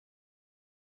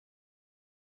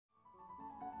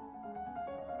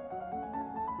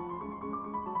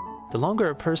The longer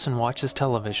a person watches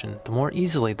television, the more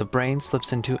easily the brain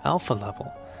slips into alpha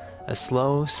level, a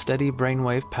slow, steady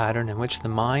brainwave pattern in which the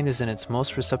mind is in its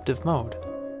most receptive mode.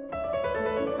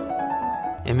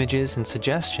 Images and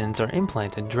suggestions are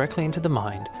implanted directly into the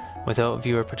mind without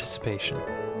viewer participation.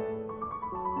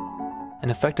 An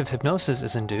effective hypnosis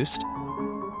is induced,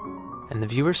 and the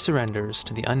viewer surrenders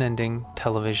to the unending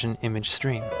television image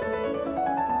stream.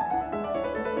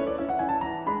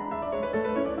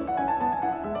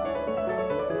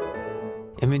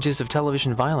 Images of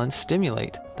television violence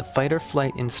stimulate the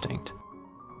fight-or-flight instinct.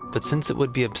 But since it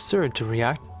would be absurd to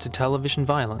react to television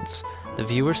violence, the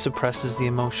viewer suppresses the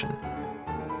emotion.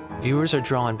 Viewers are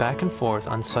drawn back and forth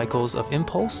on cycles of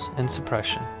impulse and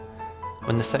suppression.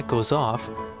 When the set goes off,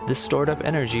 this stored-up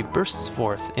energy bursts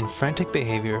forth in frantic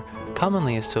behavior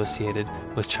commonly associated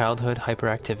with childhood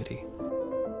hyperactivity.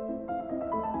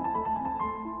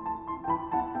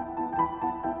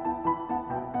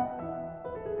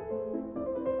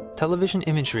 Television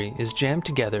imagery is jammed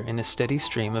together in a steady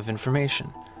stream of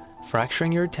information,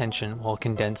 fracturing your attention while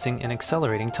condensing and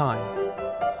accelerating time.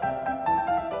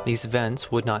 These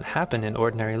events would not happen in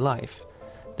ordinary life.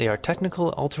 They are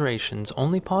technical alterations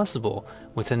only possible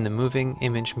within the moving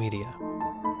image media.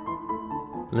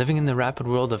 Living in the rapid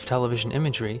world of television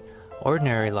imagery,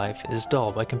 ordinary life is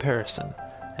dull by comparison,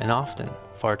 and often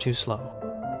far too slow.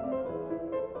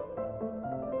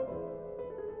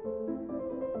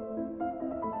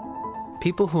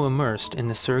 People who immersed in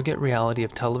the surrogate reality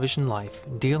of television life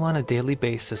deal on a daily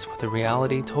basis with a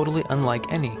reality totally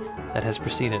unlike any that has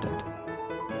preceded it.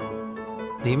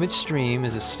 The image stream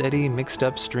is a steady,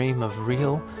 mixed-up stream of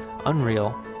real,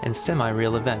 unreal, and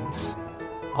semi-real events.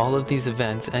 All of these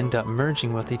events end up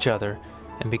merging with each other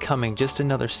and becoming just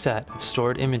another set of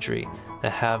stored imagery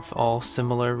that have all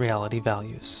similar reality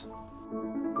values.